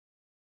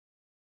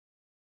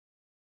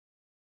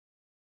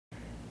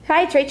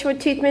Hi, it's Rachel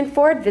with Toothman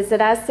Ford.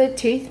 Visit us at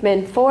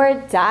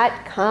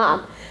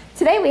toothmanford.com.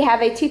 Today we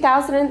have a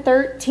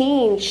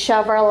 2013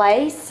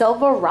 Chevrolet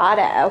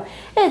Silverado.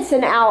 It's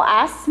an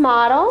LS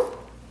model.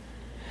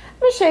 I'm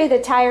going to show you the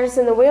tires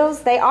and the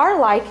wheels. They are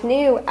like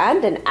new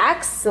and in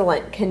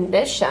excellent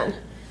condition.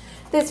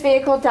 This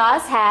vehicle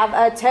does have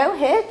a tow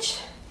hitch,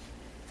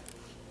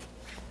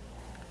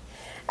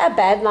 a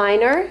bed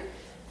liner.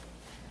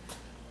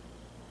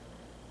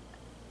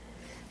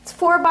 It's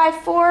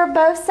 4x4,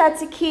 both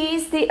sets of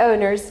keys, the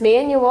owner's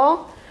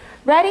manual.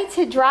 Ready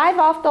to drive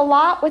off the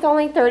lot with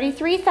only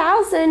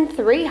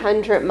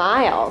 33,300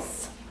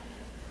 miles.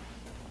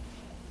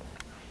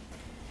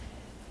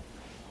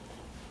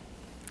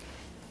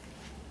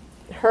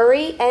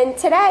 Hurry in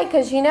today,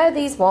 because you know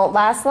these won't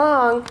last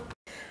long.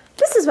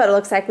 This is what it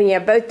looks like when you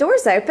have both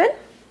doors open.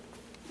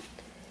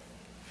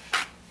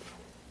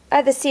 I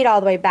have the seat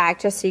all the way back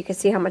just so you can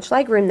see how much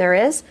leg room there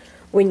is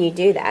when you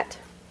do that.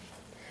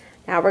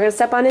 Now we're going to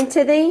step on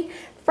into the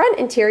front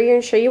interior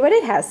and show you what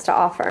it has to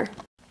offer.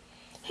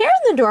 Here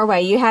in the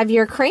doorway you have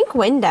your crank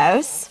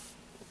windows,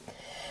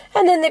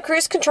 and then the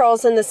cruise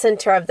controls in the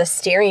center of the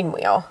steering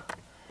wheel.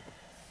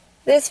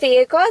 This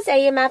vehicle has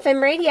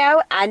AM/FM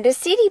radio and a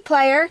CD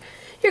player.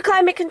 Your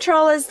climate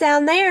control is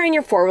down there, and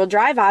your four-wheel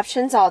drive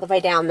options all the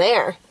way down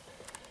there.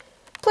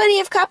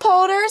 Plenty of cup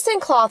holders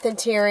and cloth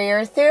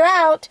interior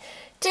throughout.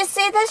 To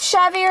see this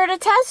Chevy or to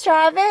test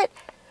drive it,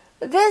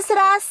 visit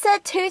us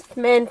at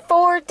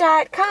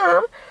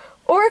toothmanford.com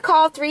or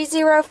call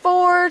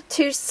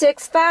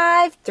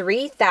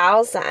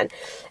 304-265-3000.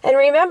 And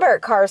remember,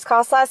 cars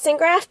cost less in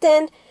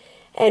Grafton,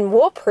 and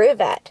we'll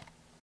prove it.